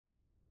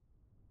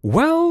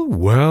Well,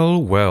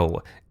 well,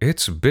 well,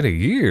 it's been a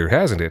year,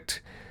 hasn't it?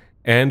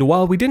 And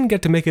while we didn't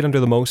get to make it under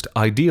the most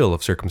ideal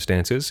of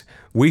circumstances,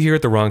 we here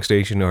at the Wrong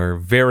Station are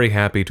very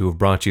happy to have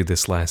brought you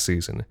this last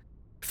season.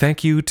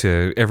 Thank you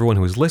to everyone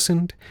who has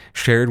listened,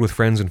 shared with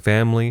friends and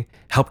family,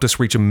 helped us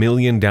reach 1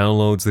 million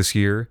downloads this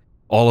year,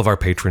 all of our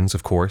patrons,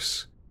 of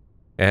course.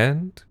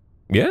 And,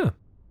 yeah,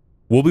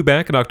 we'll be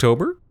back in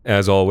October,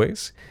 as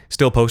always,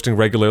 still posting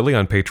regularly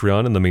on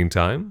Patreon in the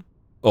meantime,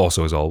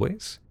 also as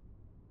always.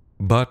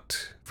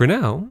 But for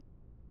now,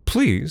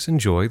 please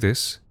enjoy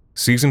this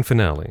season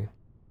finale.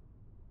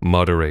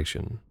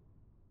 Moderation.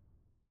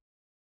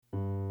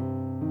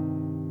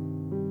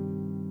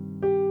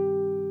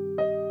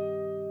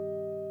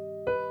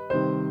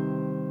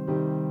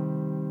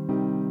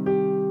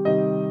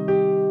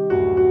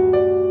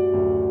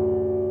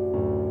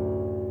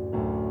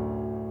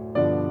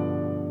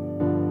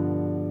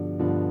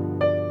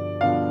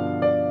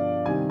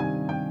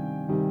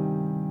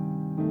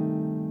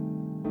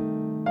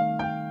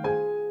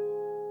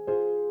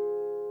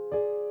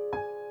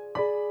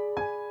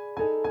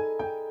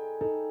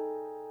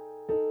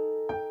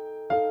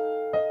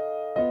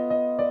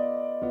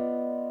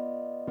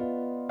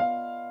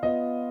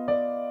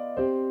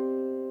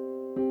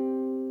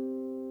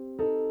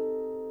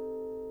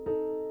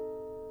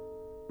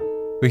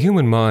 The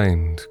human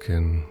mind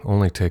can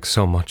only take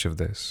so much of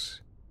this.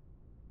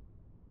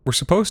 We're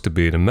supposed to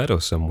be in a meadow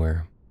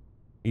somewhere,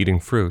 eating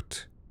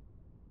fruit.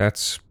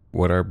 That's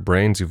what our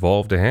brains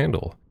evolved to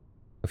handle.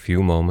 A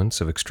few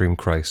moments of extreme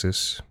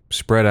crisis,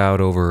 spread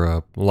out over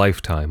a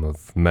lifetime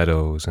of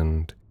meadows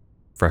and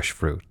fresh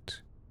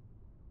fruit.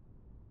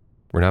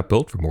 We're not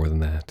built for more than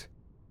that.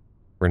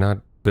 We're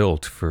not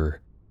built for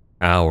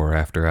hour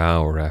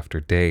after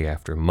day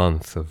after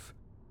month of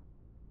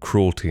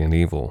cruelty and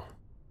evil.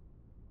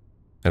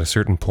 At a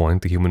certain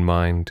point, the human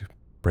mind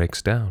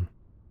breaks down.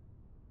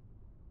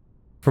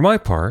 For my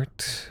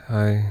part,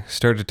 I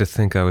started to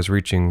think I was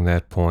reaching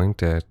that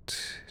point at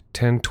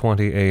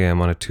 10:20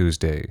 a.m. on a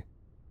Tuesday,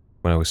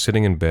 when I was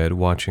sitting in bed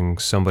watching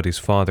somebody's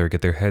father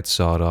get their head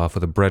sawed off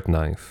with a bread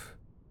knife.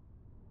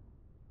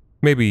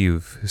 Maybe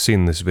you've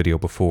seen this video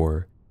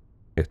before.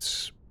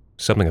 It's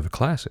something of a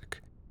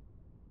classic.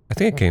 I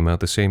think it came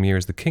out the same year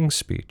as the King's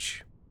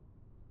Speech.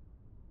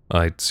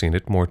 I'd seen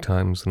it more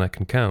times than I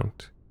can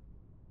count.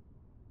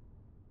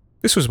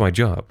 This was my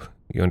job,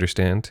 you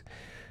understand?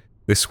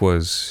 This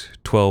was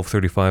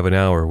 $12.35 an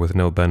hour with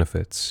no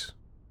benefits.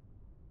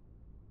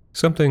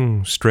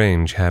 Something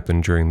strange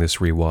happened during this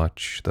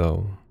rewatch,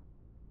 though.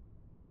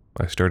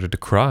 I started to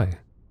cry.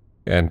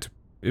 And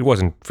it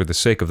wasn't for the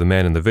sake of the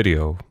man in the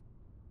video.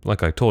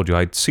 Like I told you,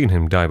 I'd seen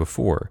him die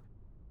before.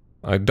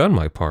 I'd done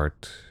my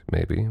part,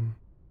 maybe.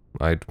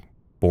 I'd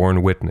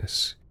borne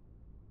witness.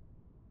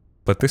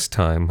 But this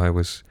time I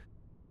was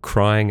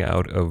crying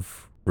out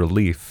of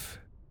relief.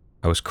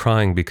 I was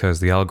crying because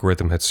the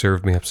algorithm had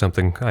served me up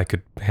something I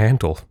could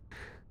handle,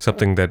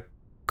 something that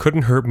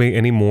couldn't hurt me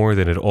any more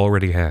than it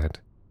already had.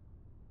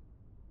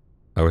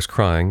 I was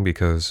crying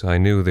because I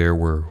knew there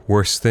were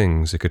worse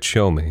things it could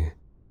show me,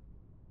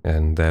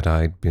 and that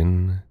I'd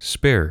been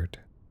spared.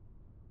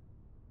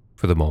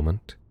 For the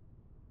moment.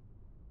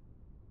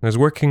 I was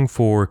working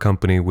for a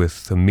company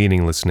with a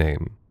meaningless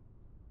name.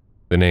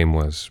 The name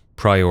was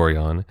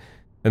Priorion,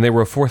 and they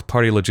were a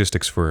fourth-party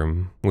logistics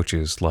firm, which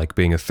is like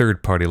being a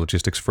third-party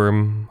logistics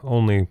firm,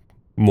 only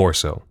more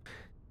so.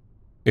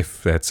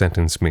 If that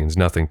sentence means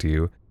nothing to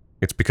you,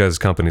 it's because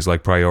companies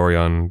like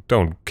Priorion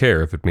don't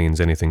care if it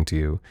means anything to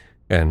you,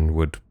 and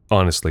would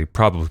honestly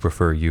probably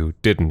prefer you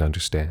didn't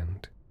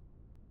understand.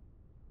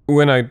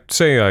 When I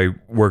say I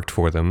worked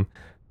for them,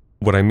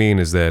 what I mean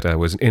is that I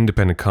was an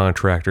independent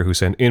contractor who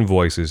sent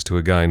invoices to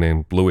a guy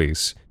named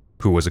Luis,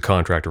 who was a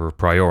contractor for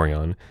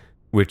Priorion,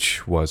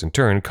 which was in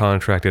turn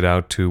contracted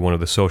out to one of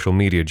the social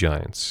media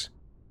giants.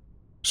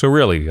 So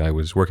really, I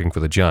was working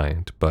for the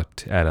giant,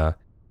 but at a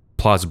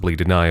plausibly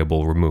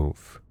deniable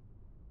remove.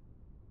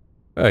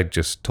 I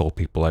just told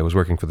people I was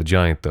working for the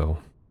giant, though.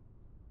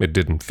 It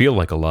didn't feel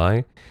like a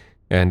lie,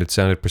 and it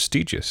sounded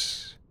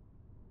prestigious.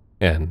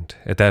 And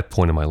at that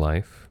point in my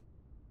life,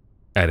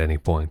 at any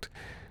point,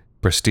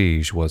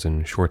 prestige was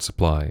in short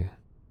supply.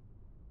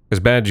 As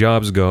bad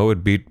jobs go,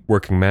 it beat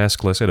working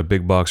maskless at a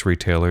big box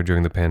retailer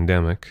during the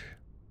pandemic.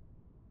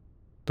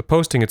 The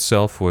posting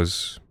itself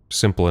was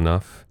simple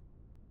enough.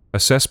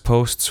 Assess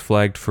posts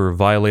flagged for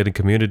violating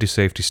community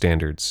safety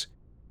standards.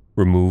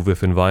 Remove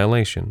if in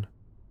violation.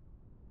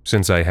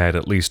 Since I had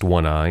at least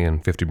one eye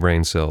and 50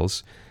 brain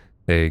cells,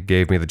 they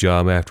gave me the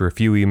job after a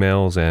few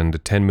emails and a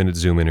 10-minute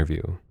Zoom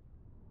interview.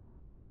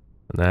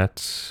 And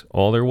that's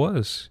all there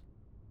was.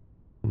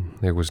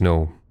 There was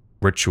no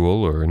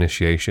ritual or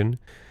initiation.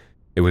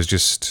 It was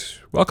just,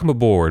 welcome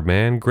aboard,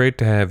 man, great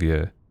to have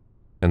you.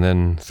 And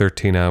then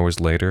 13 hours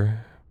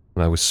later,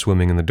 I was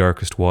swimming in the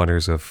darkest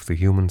waters of the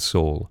human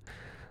soul,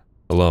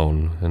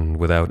 alone and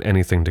without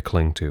anything to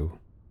cling to.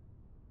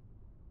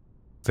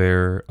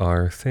 There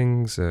are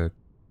things a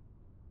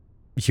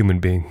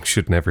human being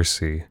should never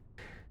see.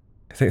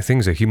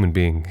 Things a human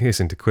being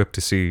isn't equipped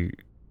to see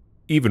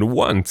even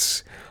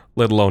once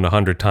let alone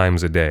 100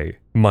 times a day,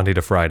 Monday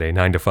to Friday,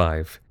 9 to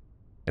 5.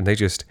 And they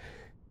just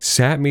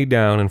sat me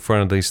down in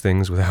front of these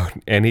things without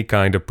any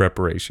kind of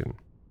preparation.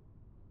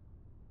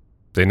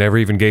 They never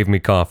even gave me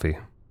coffee.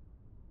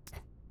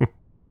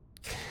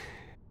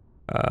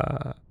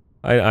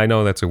 I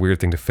know that's a weird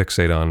thing to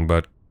fixate on,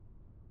 but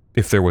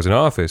if there was an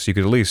office, you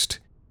could at least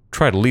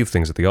try to leave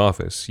things at the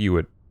office. You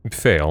would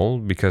fail,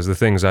 because the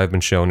things I've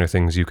been shown are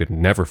things you could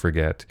never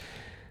forget.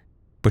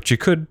 But you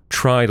could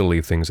try to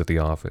leave things at the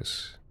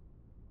office.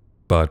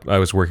 But I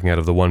was working out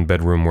of the one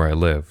bedroom where I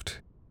lived.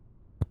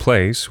 A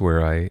place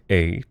where I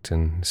ate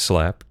and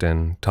slept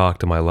and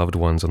talked to my loved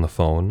ones on the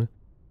phone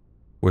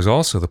was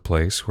also the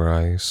place where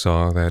I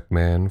saw that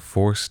man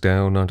forced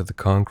down onto the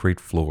concrete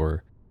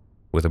floor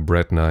with a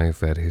bread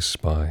knife at his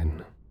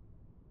spine.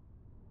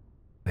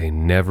 They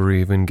never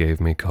even gave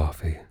me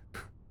coffee.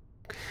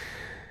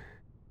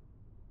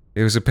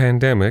 It was a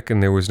pandemic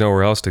and there was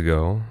nowhere else to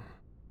go.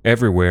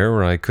 Everywhere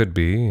where I could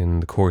be in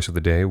the course of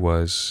the day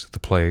was the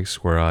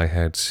place where I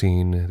had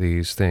seen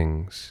these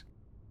things.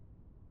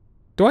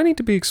 Do I need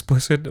to be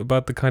explicit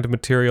about the kind of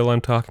material I'm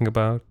talking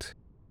about?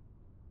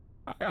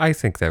 I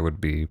think that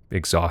would be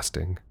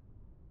exhausting.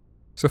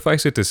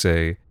 Suffice it to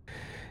say,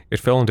 it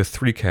fell into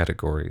 3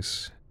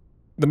 categories.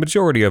 The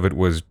majority of it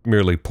was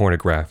merely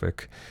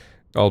pornographic,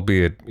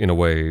 albeit in a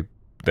way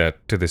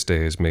that to this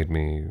day has made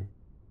me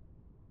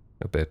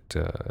a bit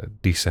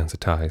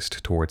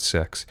desensitized towards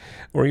sex,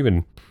 or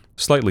even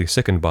slightly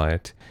sickened by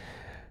it.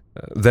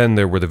 Then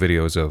there were the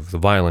videos of the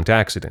violent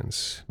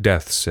accidents,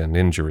 deaths, and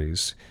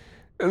injuries.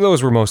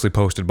 Those were mostly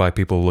posted by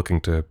people looking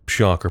to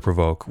shock or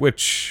provoke,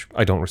 which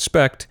I don't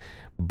respect,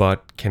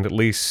 but can at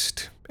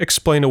least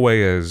explain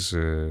away as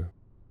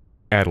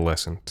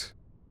adolescent.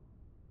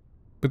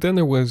 But then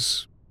there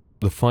was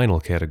the final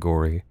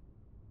category,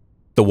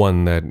 the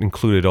one that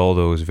included all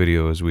those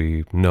videos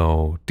we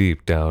know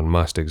deep down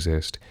must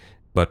exist,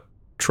 but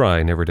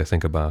try never to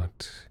think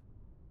about.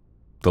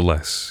 The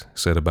less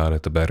said about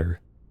it, the better.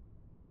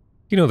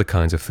 You know the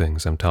kinds of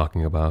things I'm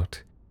talking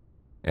about.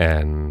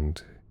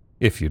 And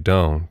if you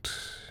don't,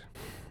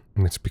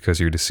 it's because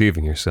you're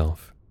deceiving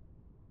yourself.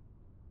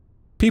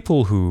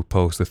 People who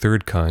post the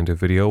third kind of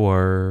video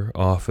are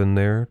often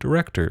their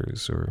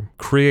directors or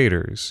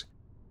creators.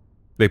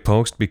 They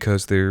post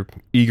because they're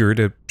eager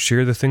to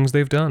share the things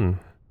they've done.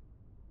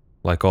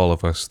 Like all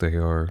of us, they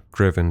are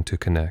driven to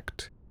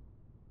connect.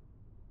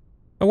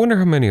 I wonder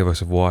how many of us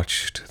have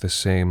watched the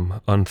same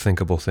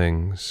unthinkable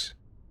things.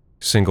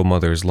 Single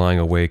mothers lying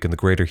awake in the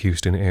greater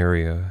Houston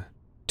area.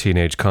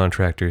 Teenage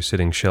contractors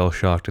sitting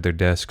shell-shocked at their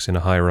desks in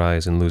a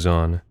high-rise in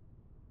Luzon.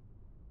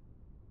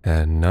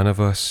 And none of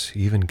us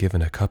even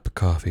given a cup of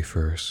coffee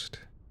first.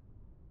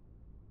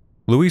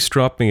 Luis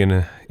dropped me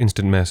an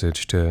instant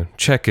message to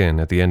check in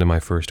at the end of my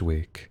first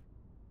week.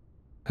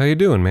 How you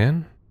doing,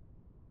 man?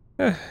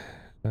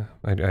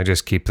 I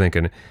just keep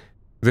thinking, if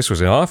this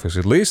was an office,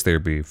 at least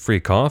there'd be free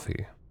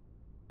coffee.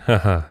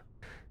 Haha.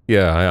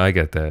 Yeah, I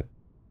get that.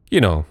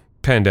 You know,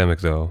 pandemic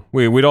though.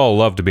 We'd all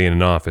love to be in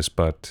an office,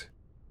 but...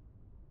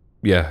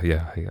 Yeah,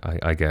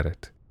 I get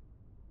it.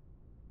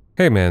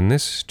 Hey man,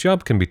 this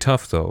job can be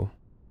tough though.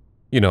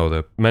 You know,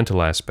 the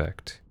mental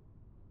aspect.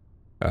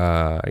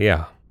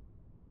 Yeah.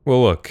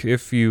 Well look,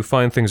 if you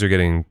find things are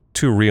getting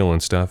too real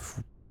and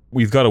stuff,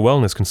 we've got a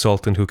wellness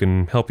consultant who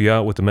can help you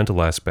out with the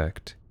mental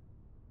aspect.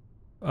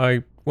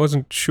 I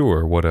wasn't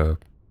sure what a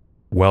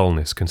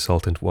wellness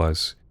consultant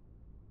was.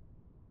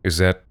 Is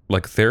that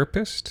like a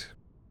therapist?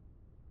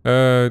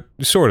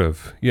 Sort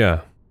of,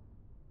 yeah.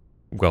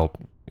 Well,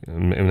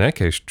 in that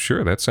case,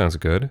 sure, that sounds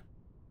good.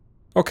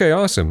 Okay,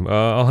 awesome.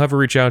 I'll have her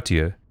reach out to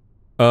you.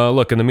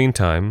 Look, in the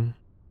meantime...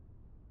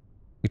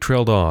 He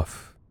trailed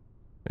off,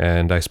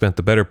 and I spent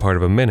the better part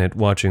of a minute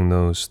watching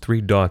those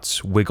 3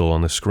 dots wiggle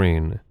on the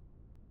screen.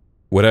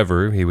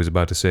 Whatever he was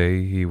about to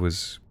say, he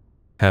was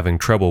having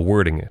trouble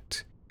wording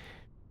it.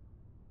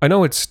 I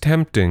know it's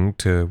tempting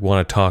to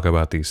want to talk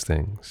about these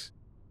things,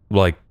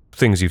 like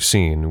things you've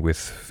seen with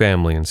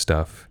family and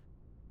stuff,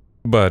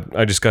 but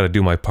I just gotta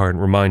do my part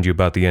and remind you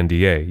about the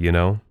NDA, you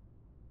know?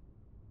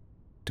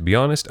 To be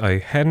honest, I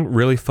hadn't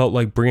really felt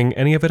like bringing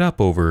any of it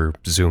up over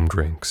Zoom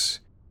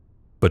drinks.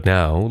 But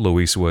now,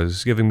 Luis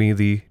was giving me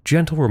the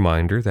gentle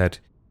reminder that,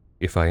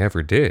 if I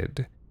ever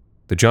did,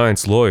 the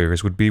Giants'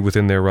 lawyers would be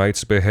within their rights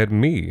to behead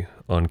me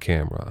on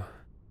camera.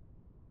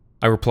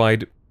 I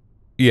replied,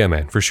 yeah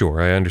man, for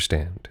sure, I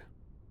understand.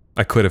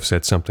 I could have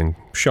said something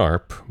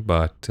sharp,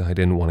 but I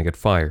didn't want to get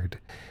fired.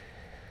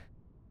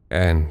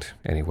 And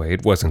anyway,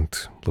 it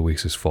wasn't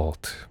Luis's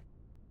fault.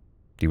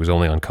 He was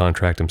only on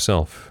contract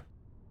himself.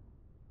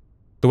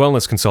 The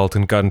wellness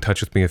consultant got in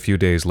touch with me a few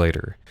days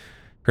later.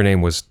 Her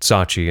name was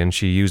Sachi, and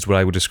she used what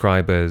I would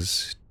describe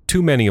as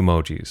too many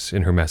emojis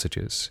in her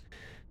messages.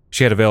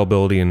 She had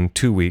availability in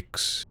 2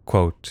 weeks,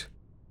 quote,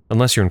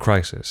 unless you're in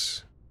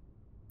crisis.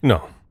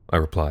 No, I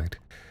replied.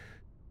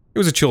 It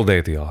was a chill day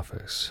at the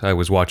office. I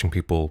was watching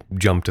people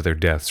jump to their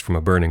deaths from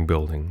a burning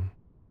building.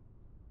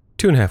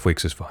 2.5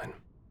 weeks is fine.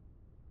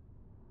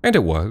 And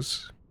it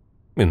was,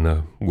 in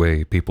the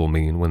way people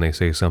mean when they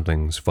say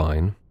something's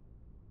fine.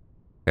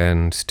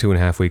 And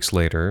 2.5 weeks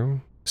later,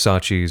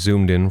 Sachi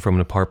zoomed in from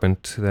an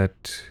apartment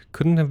that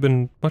couldn't have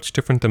been much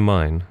different than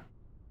mine.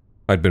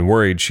 I'd been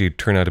worried she'd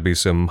turn out to be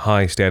some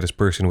high-status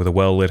person with a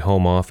well-lit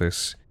home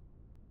office,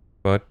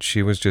 but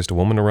she was just a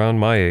woman around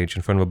my age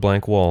in front of a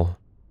blank wall.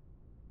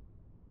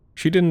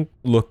 She didn't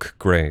look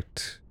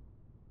great,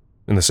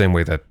 in the same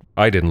way that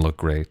I didn't look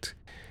great.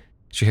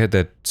 She had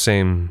that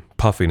same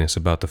puffiness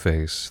about the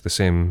face, the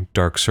same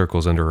dark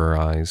circles under her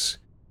eyes,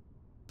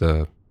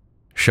 the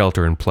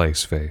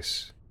shelter-in-place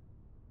face.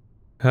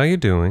 "How you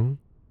doing?"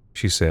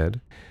 she said.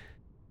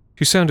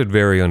 She sounded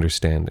very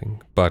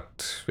understanding,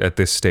 but at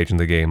this stage in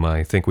the game,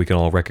 I think we can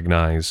all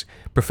recognize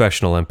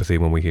professional empathy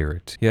when we hear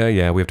it.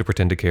 Yeah, we have to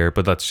pretend to care,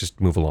 but let's just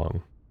move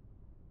along.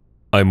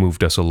 I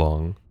moved us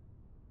along.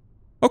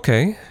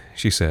 "Okay,"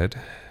 she said,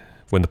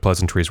 when the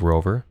pleasantries were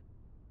over.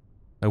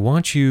 "I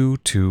want you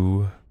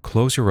to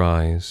close your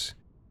eyes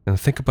and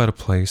think about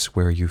a place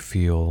where you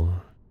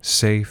feel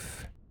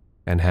safe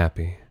and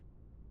happy."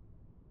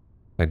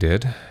 I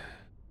did.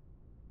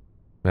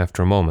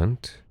 After a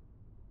moment,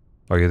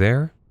 "Are you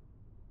there?"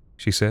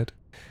 she said.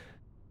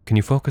 "Can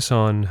you focus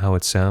on how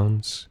it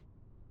sounds?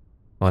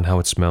 On how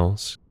it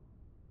smells?"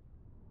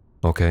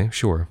 "Okay,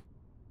 sure."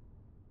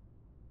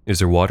 "Is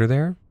there water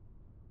there?"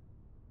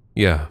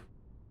 "Yeah."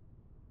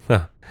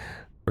 "Huh.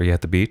 Were you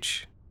at the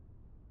beach?"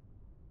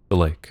 "The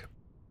lake."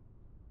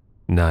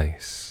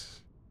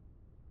 "Nice.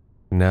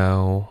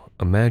 Now,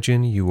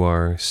 imagine you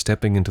are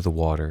stepping into the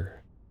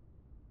water,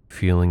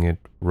 feeling it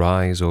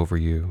rise over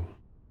you,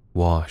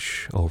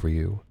 wash over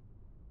you,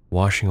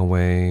 washing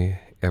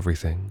away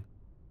everything,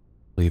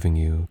 leaving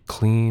you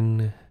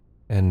clean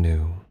and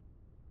new."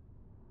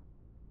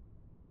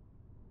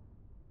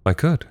 I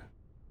could.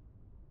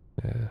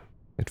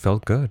 It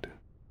felt good.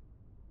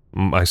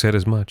 I said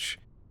as much.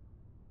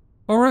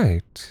 "All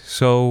right,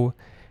 so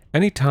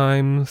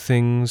anytime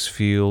things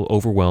feel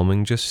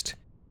overwhelming, just,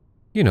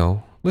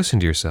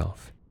 listen to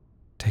yourself.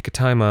 Take a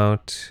time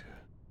out,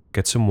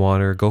 get some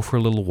water, go for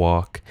a little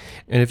walk,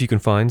 and if you can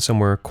find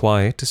somewhere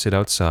quiet to sit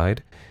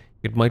outside,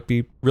 it might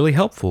be really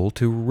helpful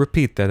to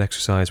repeat that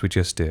exercise we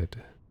just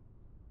did."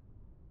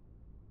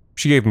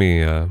 She gave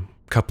me a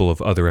couple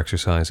of other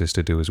exercises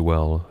to do as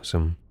well,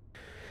 some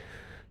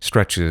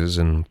stretches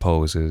and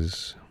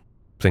poses,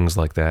 things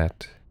like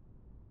that.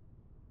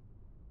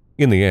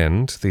 In the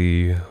end,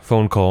 the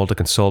phone call to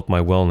consult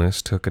my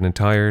wellness took an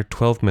entire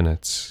 12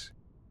 minutes.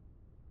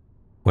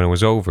 When it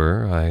was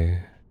over,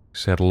 I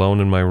sat alone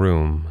in my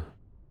room,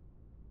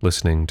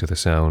 listening to the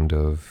sound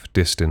of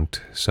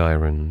distant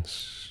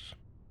sirens.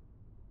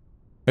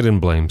 I didn't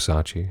blame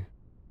Sachi.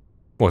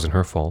 It wasn't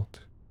her fault.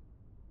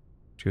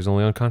 She was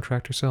only on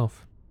contract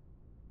herself.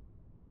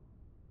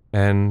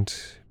 And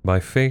by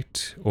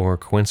fate or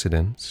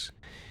coincidence,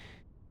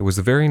 it was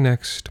the very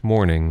next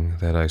morning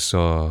that I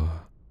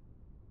saw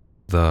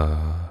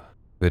the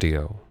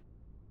video.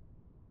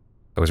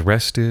 I was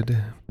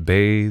rested,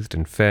 bathed,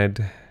 and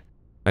fed.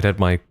 I'd had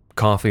my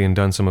coffee and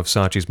done some of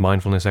Sachi's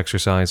mindfulness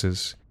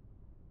exercises.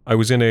 I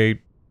was in a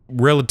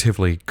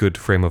relatively good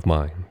frame of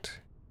mind.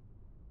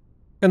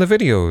 And the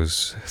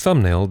video's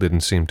thumbnail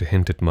didn't seem to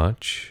hint at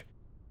much.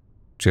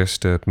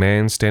 Just a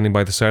man standing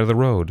by the side of the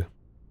road.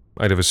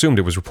 I'd have assumed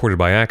it was reported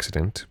by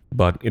accident,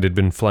 but it had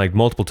been flagged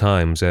multiple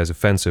times as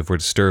offensive or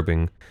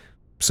disturbing,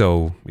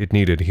 so it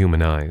needed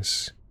human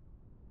eyes.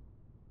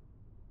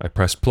 I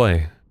pressed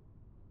play.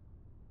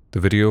 The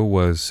video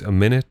was 1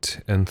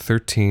 minute and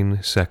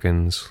 13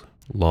 seconds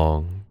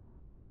long.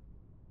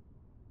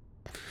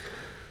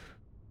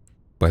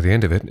 By the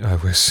end of it, I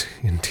was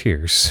in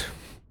tears.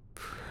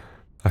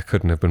 I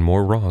couldn't have been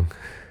more wrong.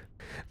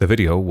 The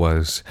video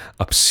was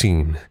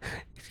obscene.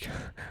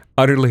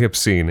 Utterly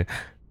obscene.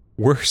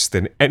 Worse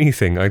than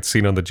anything I'd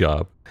seen on the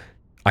job.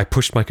 I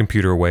pushed my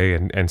computer away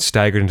and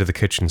staggered into the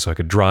kitchen so I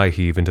could dry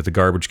heave into the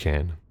garbage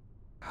can.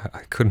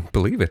 I couldn't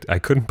believe it. I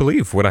couldn't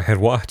believe what I had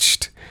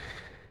watched.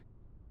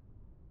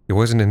 It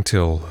wasn't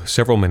until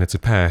several minutes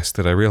had passed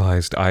that I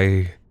realized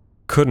I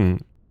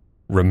couldn't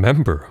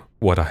remember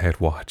what I had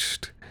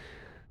watched.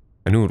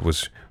 I knew it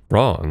was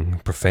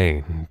wrong,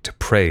 profane,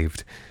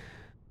 depraved,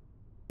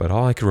 but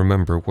all I could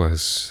remember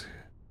was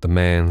the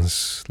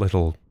man's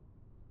little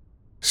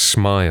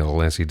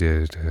smile as he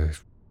did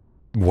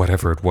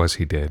whatever it was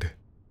he did.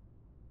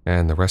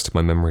 And the rest of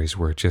my memories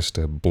were just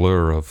a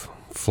blur of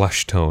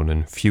flesh tone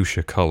and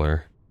fuchsia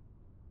color.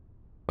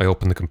 I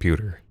opened the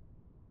computer.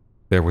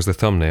 There was the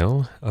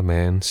thumbnail, a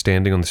man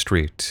standing on the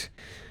street,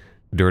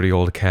 dirty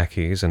old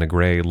khakis and a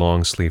gray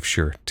long-sleeve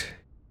shirt.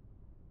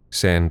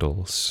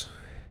 Sandals.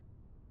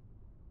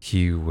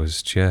 He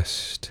was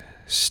just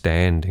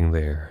standing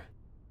there.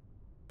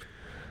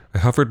 I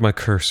hovered my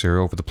cursor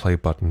over the play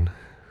button,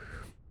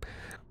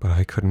 but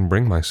I couldn't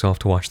bring myself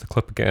to watch the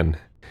clip again.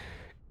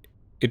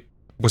 It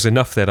was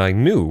enough that I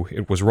knew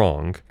it was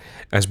wrong,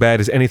 as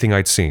bad as anything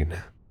I'd seen.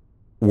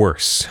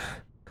 Worse.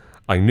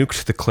 I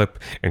nuked the clip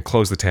and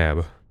closed the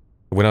tab.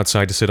 I went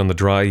outside to sit on the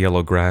dry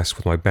yellow grass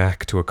with my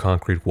back to a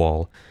concrete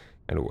wall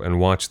and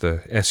watched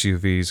the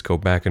SUVs go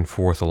back and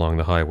forth along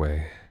the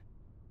highway.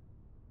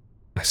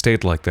 I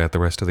stayed like that the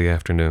rest of the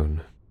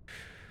afternoon,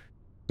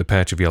 The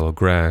patch of yellow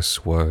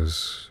grass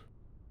was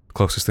the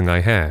closest thing I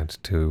had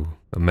to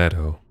a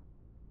meadow.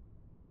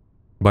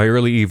 By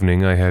early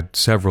evening, I had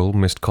several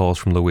missed calls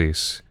from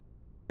Luis,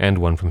 and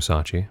one from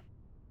Sachi.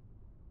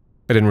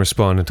 I didn't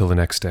respond until the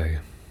next day.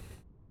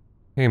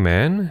 "Hey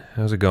man,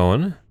 how's it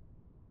going?"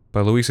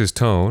 By Luis's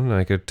tone,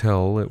 I could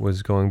tell it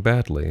was going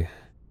badly.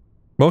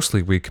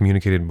 Mostly we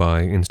communicated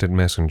by instant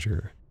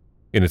messenger.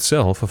 In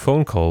itself, a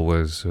phone call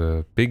was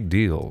a big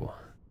deal.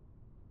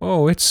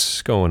 "Oh,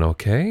 it's going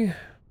okay,"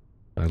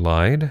 I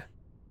lied.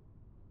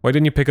 "Why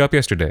didn't you pick up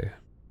yesterday?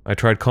 I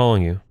tried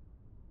calling you."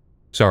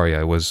 "Sorry,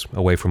 I was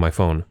away from my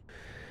phone."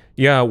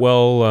 "Yeah,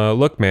 well,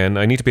 look man,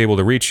 I need to be able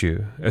to reach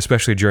you,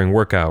 especially during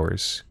work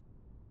hours."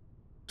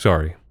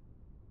 "Sorry.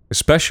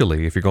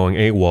 Especially if you're going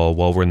AWOL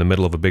while we're in the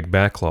middle of a big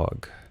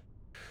backlog."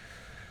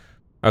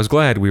 I was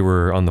glad we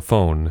were on the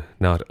phone,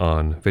 not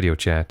on video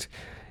chat.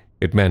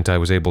 It meant I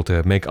was able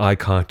to make eye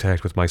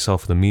contact with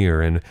myself in the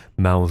mirror and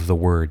mouth the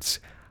words,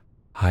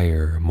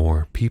 "Hire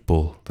more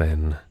people,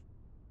 then."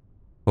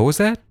 "What was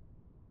that?"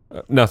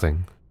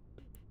 Nothing.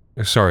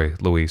 Sorry,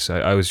 Luis,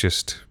 I was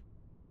just...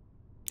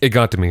 It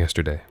got to me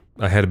yesterday.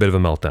 I had a bit of a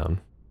meltdown.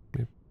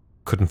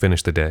 Couldn't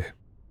finish the day.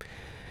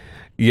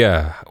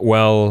 "Yeah,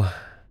 well...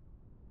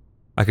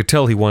 I could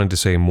tell he wanted to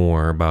say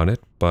more about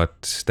it,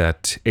 but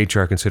that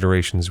HR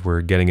considerations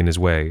were getting in his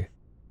way.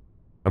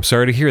 I'm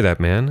sorry to hear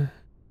that, man.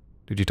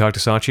 Did you talk to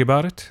Sachi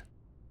about it?"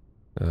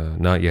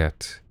 Not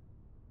yet."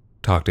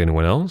 "Talk to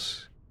anyone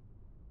else?"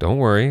 "Don't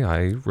worry,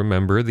 I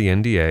remember the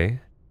NDA."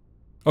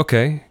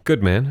 "Okay,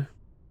 good man.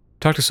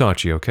 Talk to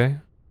Sachi, okay?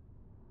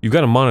 You've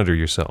got to monitor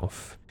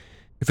yourself.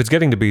 If it's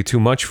getting to be too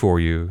much for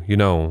you, you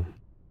know..."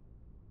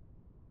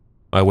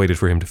 I waited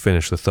for him to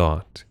finish the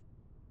thought.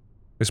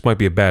 "This might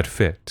be a bad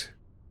fit,"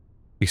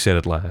 he said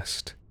at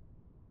last.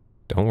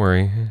 "Don't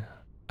worry,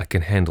 I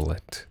can handle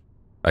it,"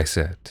 I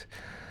said.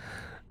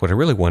 What I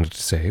really wanted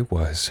to say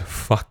was,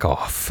 "Fuck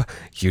off,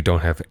 you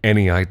don't have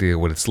any idea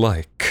what it's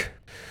like."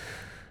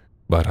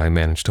 But I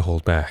managed to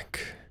hold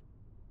back.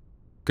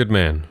 "Good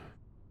man.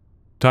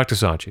 Talk to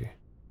Sachi,"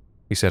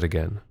 he said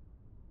again.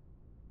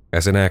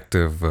 As an act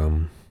of,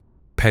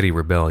 petty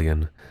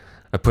rebellion,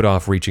 I put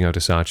off reaching out to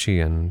Sachi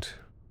and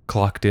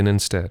clocked in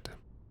instead.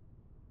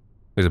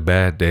 It was a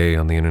bad day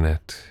on the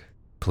internet.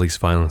 Police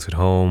violence at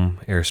home,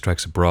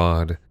 airstrikes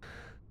abroad.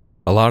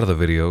 A lot of the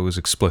video was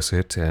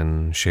explicit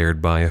and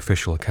shared by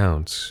official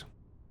accounts.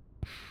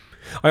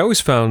 I always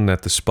found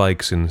that the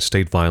spikes in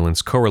state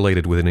violence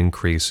correlated with an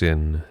increase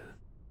in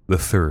the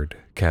third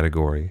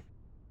category.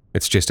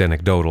 It's just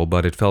anecdotal,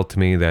 but it felt to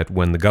me that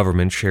when the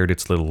government shared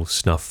its little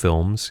snuff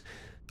films,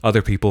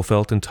 other people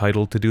felt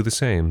entitled to do the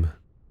same.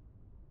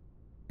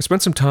 I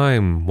spent some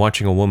time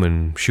watching a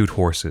woman shoot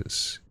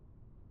horses.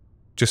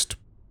 Just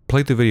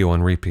played the video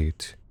on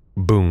repeat.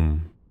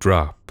 Boom,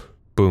 drop,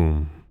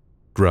 boom,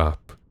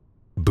 drop,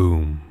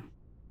 boom,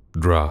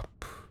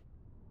 drop.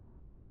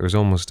 There was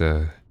almost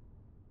a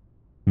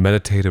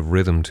meditative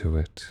rhythm to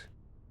it,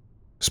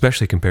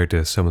 especially compared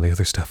to some of the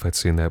other stuff I'd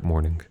seen that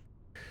morning.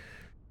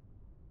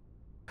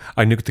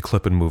 I nuked the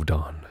clip and moved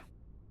on.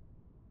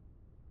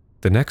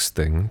 The next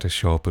thing to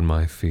show up in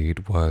my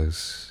feed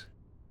was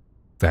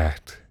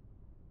that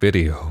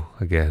video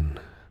again.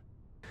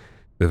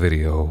 The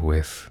video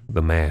with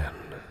the man.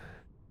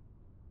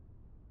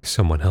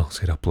 Someone else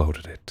had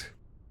uploaded it.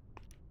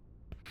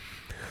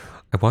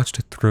 I watched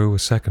it through a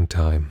second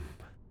time.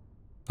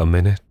 1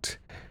 minute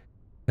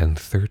and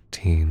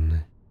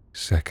 13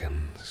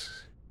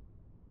 seconds.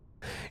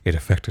 It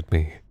affected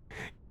me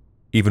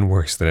even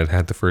worse than it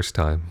had the first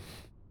time.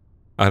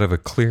 Out of a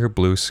clear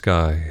blue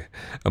sky,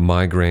 a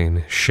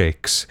migraine,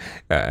 shakes,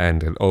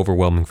 and an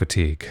overwhelming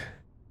fatigue.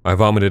 I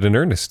vomited in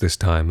earnest this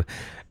time,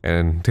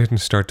 and didn't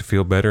start to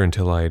feel better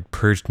until I had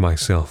purged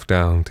myself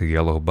down to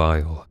yellow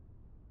bile.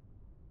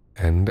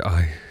 And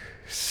I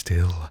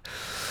still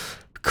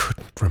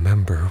couldn't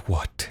remember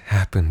what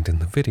happened in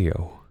the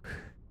video.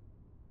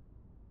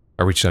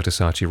 I reached out to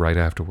Sachi right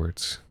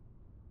afterwards.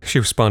 She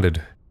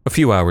responded a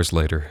few hours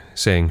later,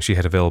 saying she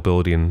had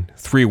availability in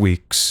 3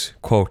 weeks,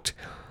 quote,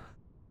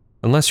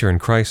 "Unless you're in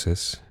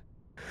crisis.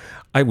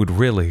 I would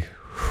really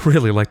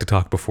like to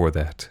talk before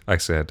that," I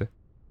said.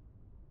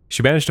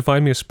 She managed to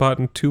find me a spot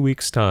in 2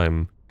 weeks'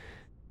 time.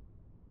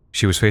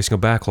 She was facing a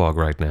backlog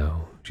right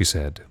now, she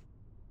said.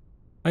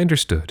 I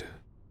understood.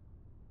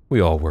 We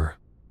all were.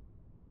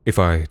 If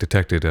I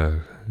detected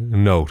a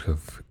note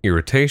of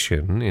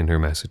irritation in her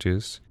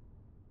messages,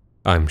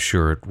 I'm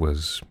sure it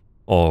was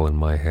all in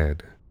my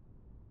head.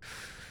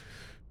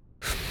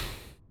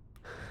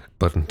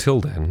 But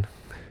until then,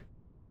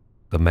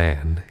 the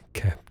man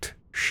kept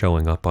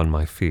showing up on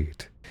my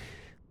feed.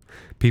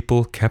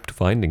 People kept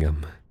finding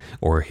him,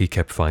 or he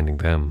kept finding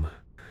them.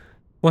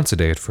 Once a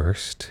day at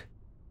first,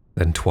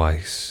 then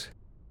twice,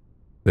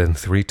 then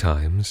 3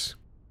 times.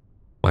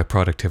 My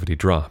productivity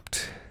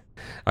dropped.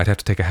 I'd have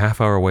to take a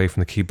half hour away from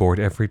the keyboard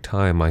every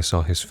time I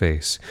saw his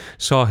face,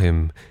 saw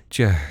him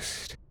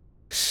just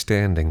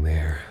standing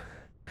there.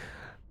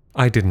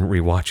 I didn't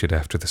rewatch it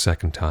after the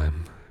second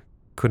time.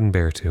 Couldn't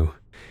bear to.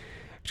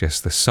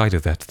 Just the sight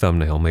of that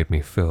thumbnail made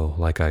me feel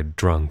like I'd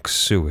drunk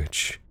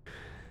sewage.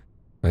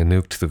 I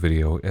nuked the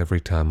video every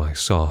time I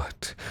saw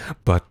it,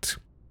 but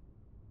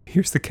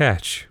here's the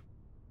catch.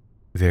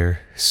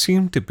 There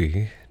seemed to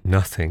be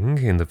nothing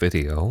in the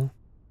video,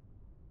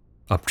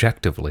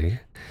 objectively,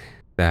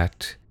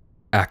 that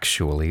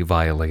actually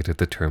violated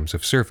the terms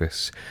of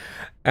service.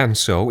 And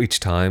so each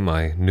time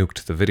I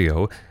nuked the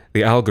video,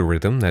 the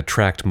algorithm that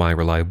tracked my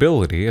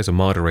reliability as a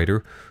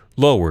moderator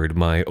lowered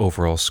my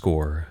overall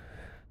score.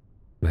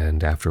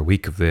 And after a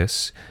week of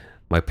this,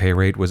 my pay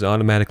rate was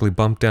automatically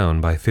bumped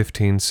down by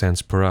 15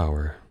 cents per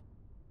hour.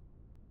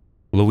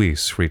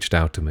 Luis reached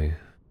out to me.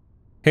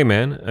 "Hey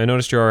man, I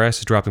noticed your RS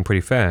is dropping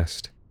pretty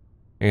fast.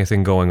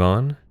 Anything going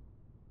on?"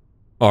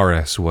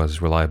 RS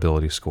was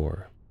reliability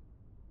score.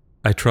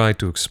 I tried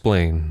to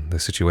explain the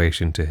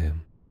situation to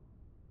him.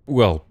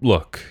 "Well,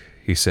 look,"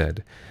 he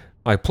said,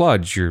 "I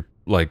applaud your,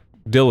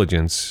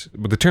 diligence,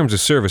 but the terms of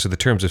service are the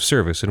terms of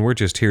service, and we're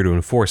just here to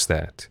enforce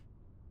that."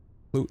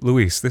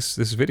 Luis, this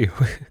video,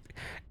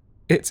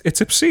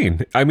 it's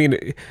obscene. I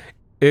mean,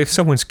 if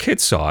someone's kid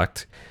saw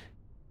it...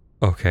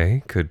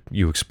 Okay, could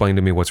you explain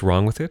to me what's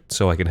wrong with it,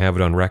 so I can have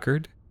it on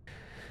record?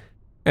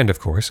 And of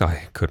course,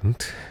 I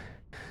couldn't.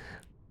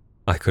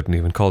 I couldn't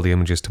even call the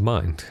images to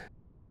mind.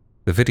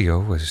 The video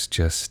was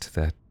just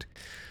that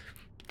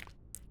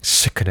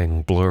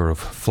sickening blur of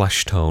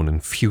flesh tone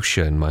and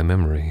fuchsia in my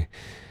memory.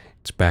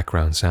 Its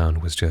background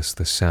sound was just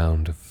the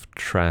sound of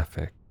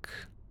traffic.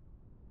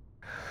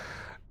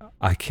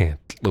 I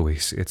can't,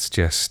 Luis. It's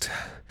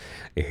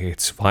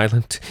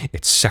violent,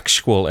 it's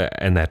sexual,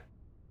 and that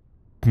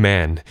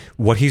man,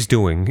 what he's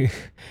doing,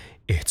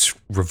 it's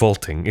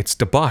revolting, it's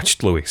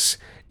debauched, Luis.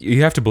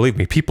 You have to believe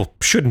me, people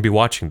shouldn't be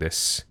watching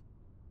this.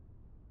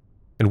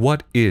 And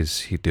what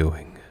is he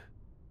doing?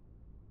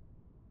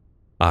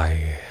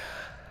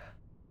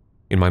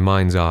 In my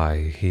mind's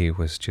eye, he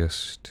was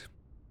just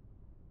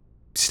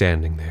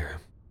standing there.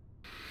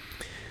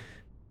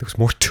 There was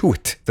more to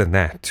it than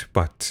that,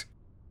 but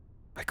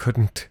I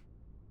couldn't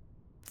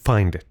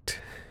find it.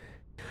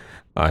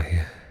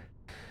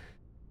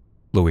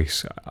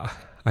 Luis,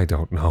 I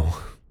don't know.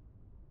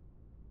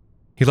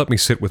 He let me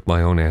sit with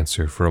my own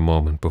answer for a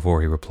moment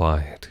before he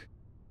replied.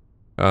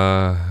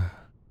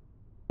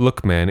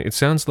 Look, man, it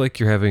sounds like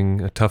you're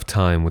having a tough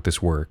time with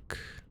this work.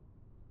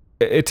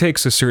 It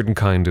takes a certain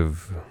kind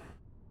of...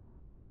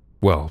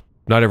 Well,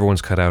 not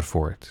everyone's cut out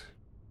for it.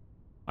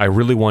 I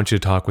really want you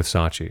to talk with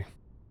Sachi.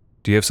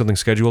 Do you have something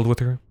scheduled with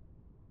her?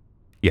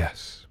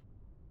 Yes.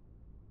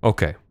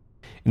 Okay.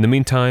 In the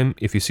meantime,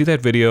 if you see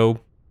that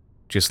video,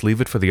 just leave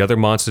it for the other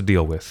mods to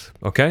deal with,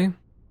 okay?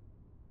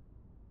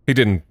 He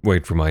didn't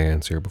wait for my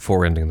answer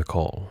before ending the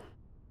call.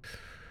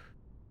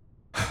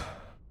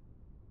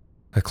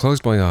 I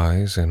closed my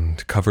eyes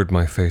and covered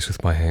my face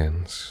with my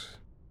hands.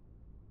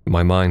 In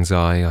my mind's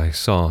eye, I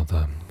saw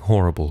the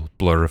horrible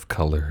blur of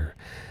color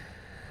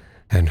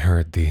and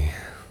heard the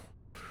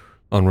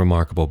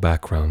unremarkable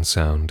background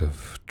sound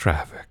of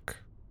traffic.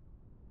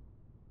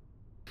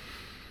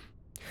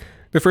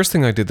 The first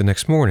thing I did the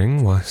next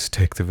morning was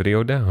take the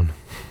video down.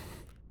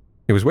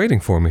 It was waiting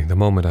for me the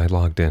moment I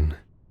logged in.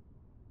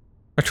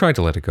 I tried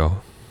to let it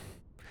go.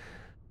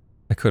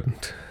 I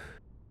couldn't.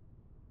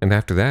 And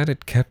after that,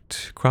 it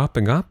kept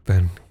cropping up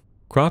and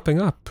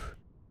cropping up.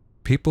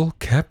 People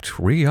kept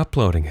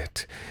re-uploading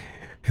it.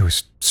 It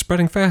was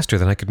spreading faster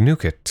than I could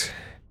nuke it.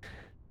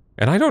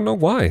 And I don't know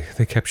why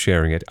they kept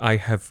sharing it. I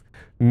have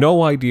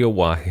no idea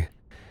why.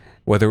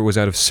 Whether it was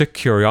out of sick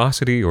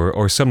curiosity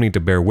or some need to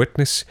bear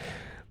witness,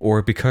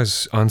 or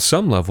because on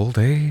some level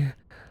they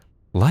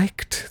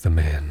liked the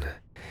man,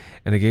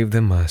 and it gave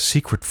them a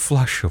secret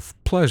flush of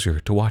pleasure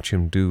to watch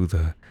him do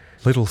the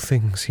little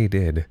things he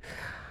did.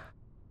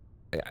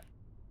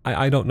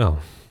 I don't know.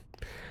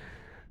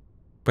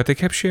 But they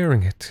kept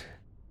sharing it.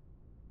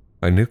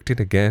 I nuked it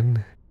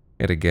again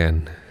and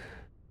again.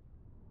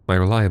 My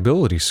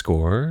reliability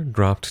score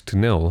dropped to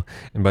 0,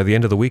 and by the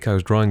end of the week I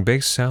was drawing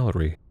base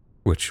salary,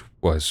 which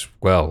was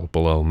well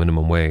below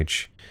minimum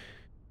wage.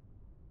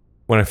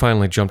 When I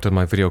finally jumped on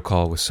my video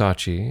call with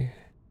Sachi,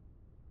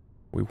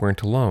 we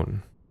weren't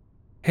alone.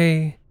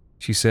 "Hey,"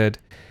 she said,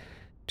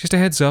 "just a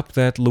heads up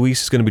that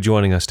Luis is going to be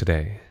joining us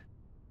today."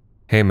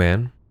 "Hey,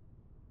 man,"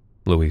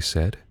 Luis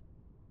said.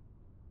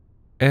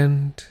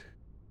 And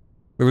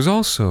there was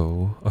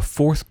also a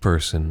fourth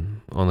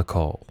person on the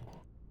call,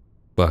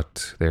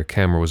 but their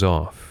camera was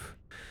off.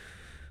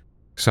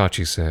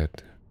 Sachi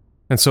said,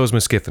 "And so is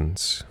Miss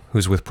Giffens,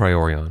 who's with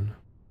Priorion."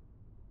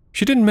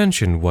 She didn't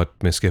mention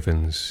what Miss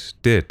Giffens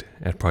did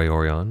at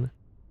Priorion,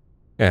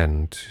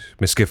 and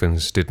Miss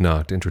Giffens did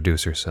not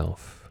introduce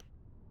herself.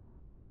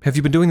 "Have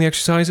you been doing the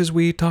exercises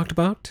we talked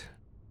about?"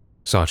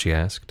 Sachi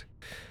asked.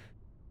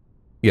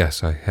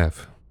 "Yes, I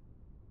have."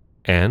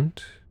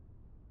 "And?"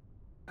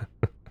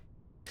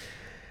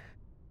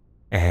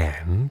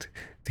 And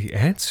the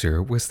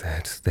answer was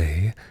that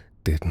they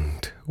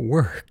didn't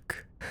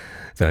work.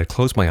 that I'd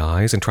close my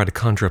eyes and try to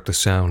conjure up the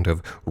sound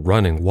of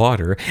running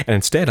water, and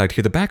instead I'd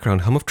hear the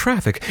background hum of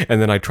traffic,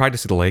 and then I'd try to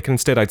see the lake, and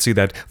instead I'd see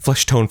that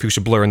flesh-tone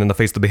fuchsia blur, and then the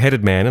face of the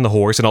beheaded man, and the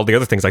horse, and all the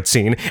other things I'd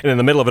seen, and in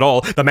the middle of it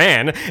all, the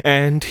man,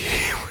 and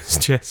he was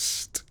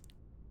just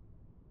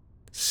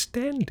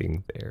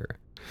standing there.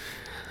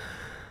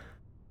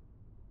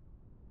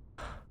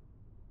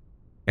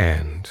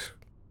 And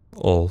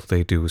all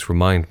they do is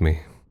remind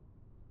me,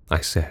 I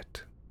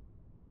said,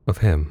 of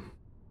him,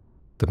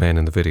 the man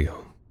in the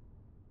video.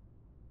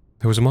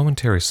 There was a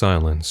momentary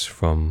silence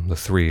from the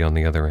three on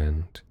the other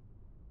end.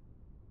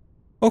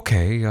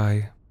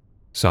 Okay,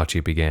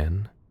 Sachi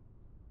began.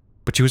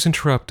 But she was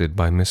interrupted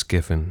by Miss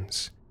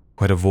Giffens,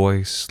 who had a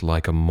voice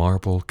like a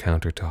marble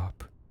countertop.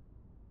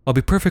 I'll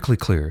be perfectly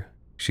clear,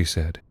 she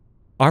said.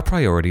 Our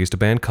priority is to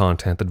ban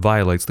content that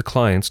violates the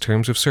client's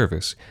terms of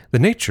service. The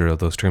nature of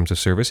those terms of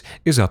service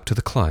is up to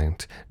the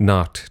client,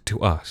 not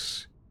to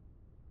us.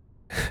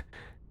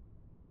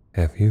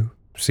 Have you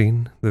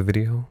seen the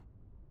video?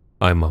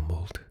 I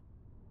mumbled.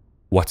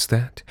 What's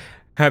that?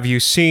 Have you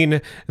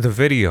seen the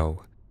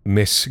video,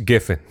 Miss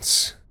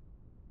Giffens?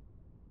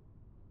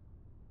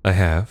 I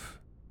have,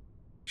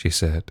 she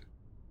said.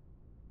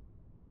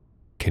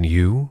 Can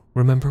you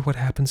remember what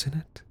happens in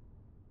it?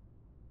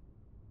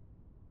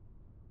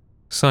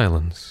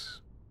 Silence.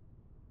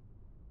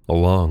 A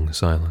long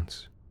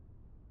silence.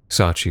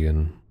 Sachi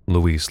and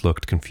Luis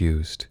looked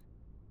confused.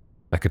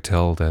 I could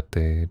tell that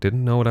they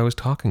didn't know what I was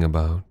talking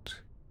about,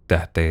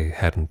 that they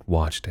hadn't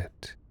watched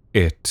it.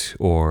 It,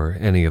 or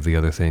any of the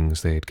other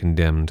things they'd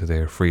condemned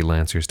their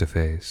freelancers to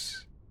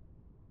face.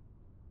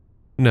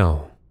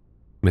 No,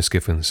 Miss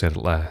Giffens said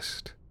at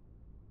last.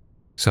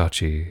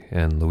 Sachi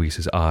and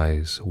Luis's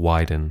eyes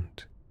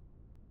widened.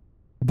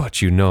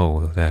 But you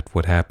know that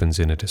what happens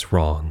in it is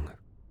wrong,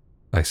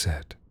 I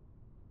said.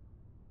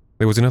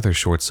 There was another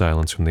short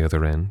silence from the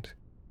other end.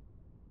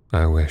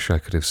 I wish I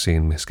could have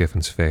seen Miss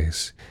Giffens'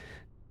 face,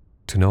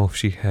 to know if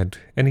she had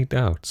any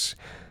doubts,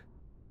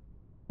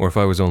 or if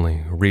I was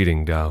only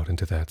reading doubt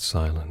into that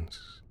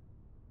silence.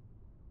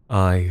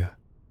 I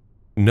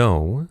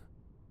know,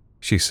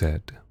 she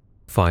said,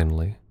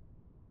 finally.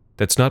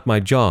 That's not my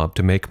job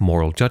to make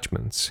moral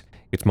judgments.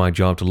 It's my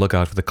job to look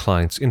out for the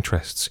client's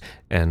interests,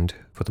 and,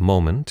 for the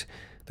moment,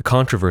 the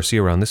controversy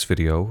around this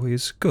video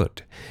is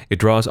good. It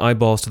draws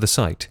eyeballs to the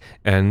site,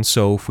 and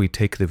so if we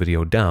take the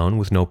video down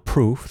with no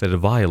proof that it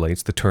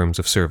violates the terms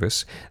of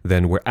service,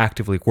 then we're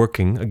actively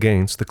working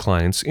against the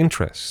client's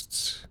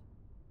interests.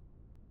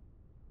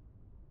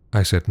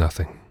 I said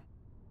nothing.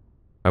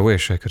 I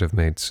wish I could have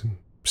made some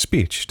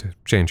speech to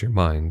change her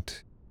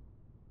mind,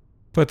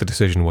 but the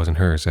decision wasn't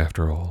hers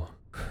after all.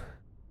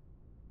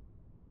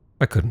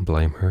 I couldn't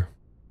blame her.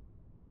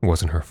 It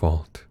wasn't her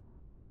fault.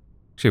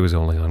 She was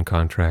only on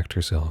contract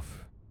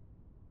herself.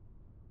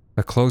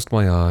 I closed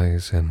my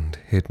eyes and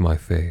hid my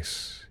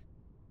face.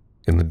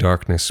 In the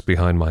darkness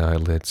behind my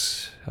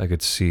eyelids, I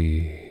could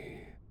see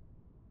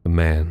the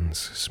man's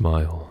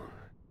smile.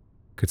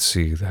 Could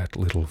see that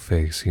little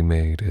face he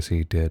made as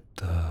he did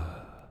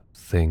the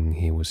thing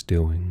he was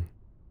doing.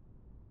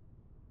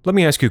 Let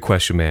me ask you a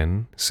question,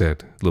 man,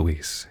 said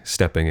Luis,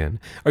 stepping in.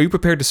 Are you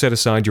prepared to set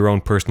aside your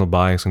own personal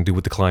bias and do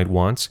what the client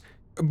wants?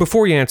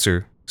 Before you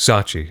answer,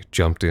 Sachi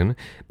jumped in.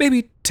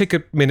 Maybe take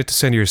a minute to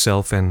center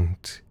yourself and...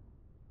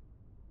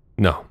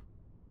 No,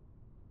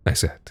 I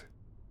said.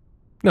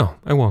 No,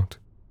 I won't.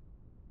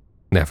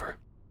 Never.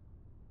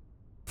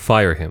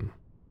 Fire him,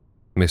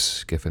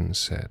 Miss Giffens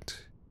said.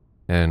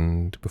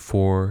 And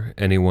before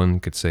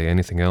anyone could say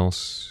anything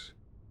else,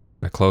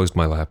 I closed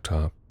my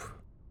laptop,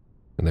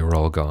 and they were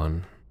all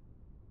gone.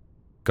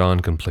 Gone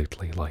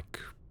completely, like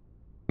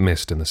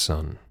mist in the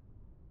sun.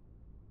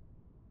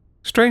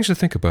 Strange to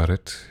think about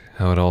it,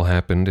 how it all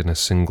happened in a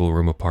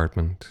single-room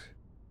apartment.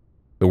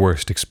 The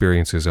worst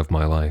experiences of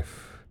my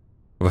life,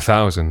 of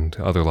 1,000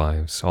 other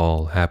lives,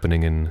 all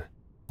happening in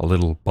a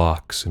little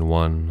box in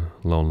one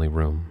lonely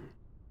room.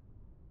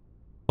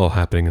 All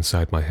happening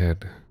inside my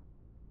head.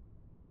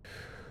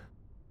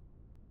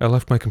 I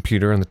left my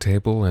computer on the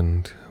table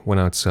and went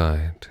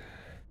outside.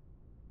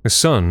 The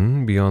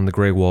sun beyond the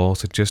gray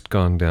walls had just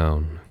gone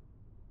down.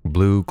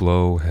 Blue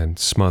glow had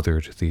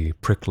smothered the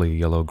prickly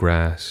yellow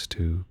grass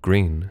to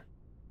green.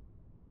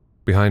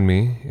 Behind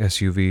me,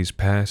 SUVs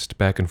passed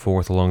back and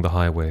forth along the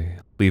highway,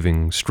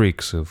 leaving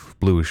streaks of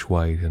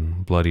bluish-white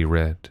and bloody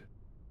red.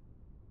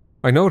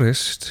 I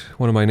noticed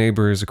one of my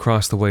neighbors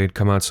across the way had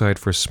come outside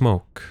for a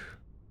smoke.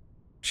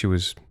 She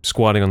was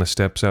squatting on the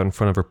steps out in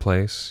front of her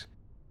place,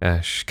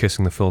 ash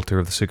kissing the filter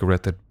of the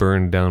cigarette that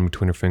burned down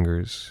between her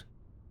fingers.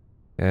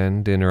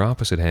 And in her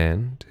opposite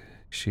hand,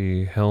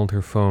 she held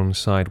her phone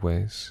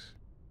sideways.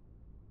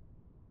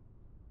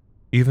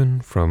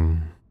 Even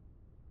from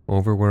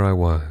over where I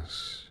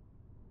was,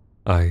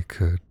 I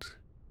could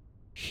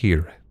hear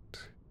it.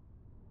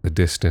 The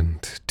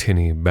distant,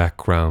 tinny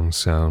background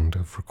sound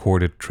of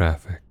recorded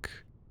traffic.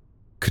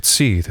 Could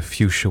see the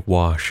fuchsia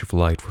wash of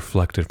light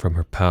reflected from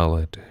her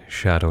pallid,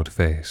 shadowed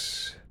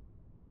face.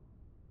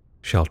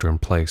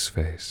 Shelter-in-place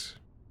face.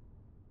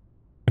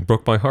 It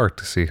broke my heart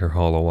to see her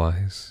hollow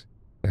eyes,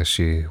 as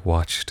she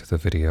watched the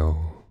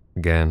video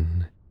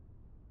again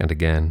and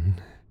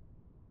again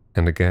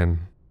and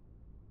again,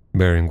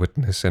 bearing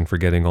witness and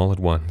forgetting all at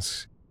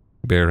once,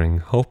 bearing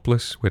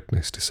hopeless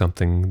witness to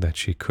something that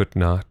she could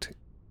not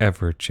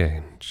ever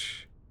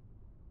change.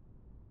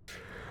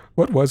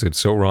 What was it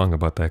so wrong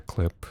about that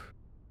clip?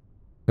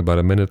 About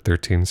 1 minute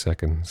 13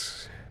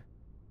 seconds.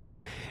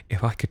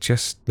 If I could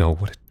just know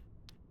what it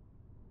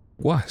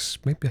was,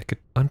 maybe I could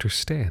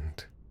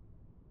understand.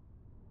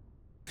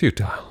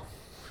 Futile.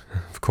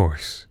 Of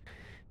course.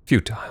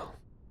 Futile.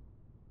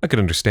 I could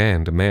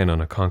understand a man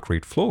on a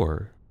concrete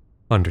floor,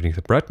 underneath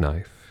a bread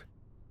knife.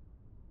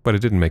 But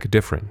it didn't make a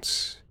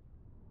difference.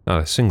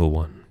 Not a single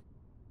one.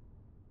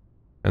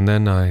 And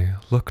then I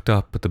looked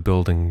up at the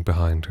building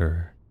behind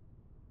her,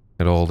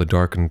 at all the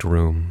darkened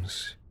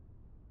rooms,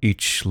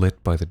 each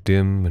lit by the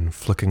dim and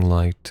flicking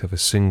light of a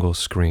single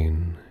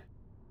screen,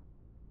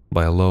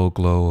 by a low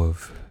glow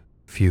of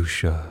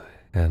fuchsia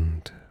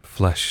and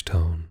flesh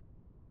tone.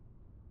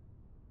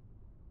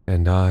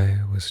 And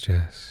I was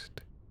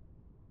just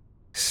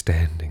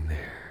standing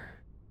there.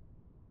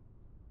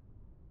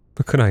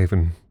 But could I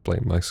even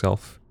blame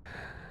myself?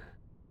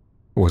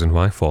 It wasn't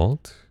my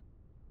fault.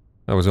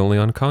 I was only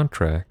on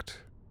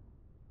contract.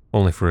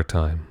 Only for a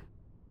time.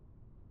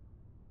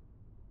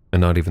 And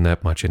not even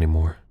that much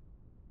anymore.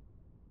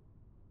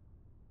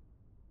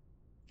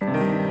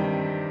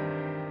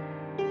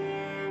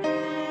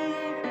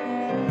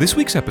 This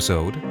week's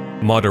episode,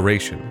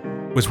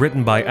 Moderation, was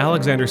written by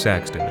Alexander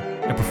Saxton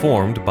and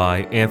performed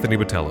by Anthony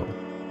Botello.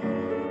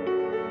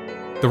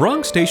 The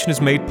Wrong Station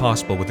is made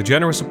possible with the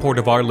generous support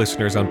of our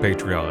listeners on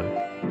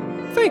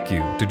Patreon. Thank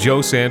you to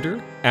Joe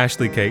Sander,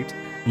 Ashley Kate,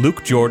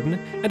 Luke Jordan,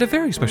 and a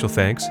very special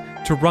thanks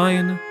to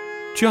Ryan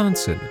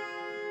Johnson.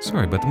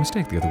 Sorry about the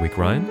mistake the other week,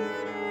 Ryan.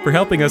 For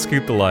helping us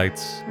keep the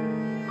lights,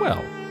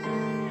 well,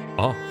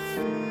 off.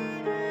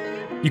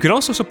 You can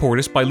also support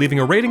us by leaving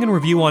a rating and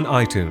review on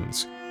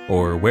iTunes,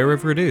 or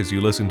wherever it is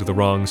you listen to The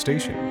Wrong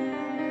Station.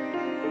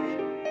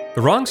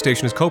 The Wrong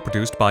Station is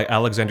co-produced by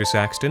Alexander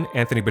Saxton,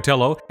 Anthony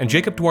Botello, and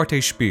Jacob Duarte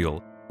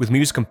Spiel, with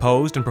music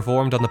composed and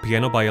performed on the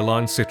piano by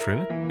Ilan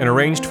Citrin, and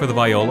arranged for the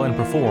viola and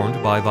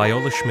performed by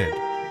Viola Schmidt.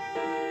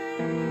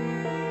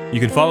 You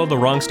can follow The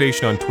Wrong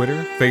Station on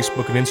Twitter,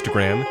 Facebook, and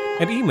Instagram,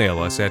 and email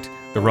us at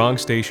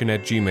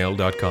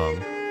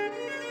thewrongstation@gmail.com.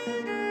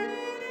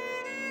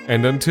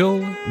 And until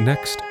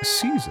next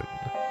season,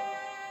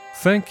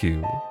 thank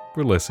you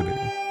for listening.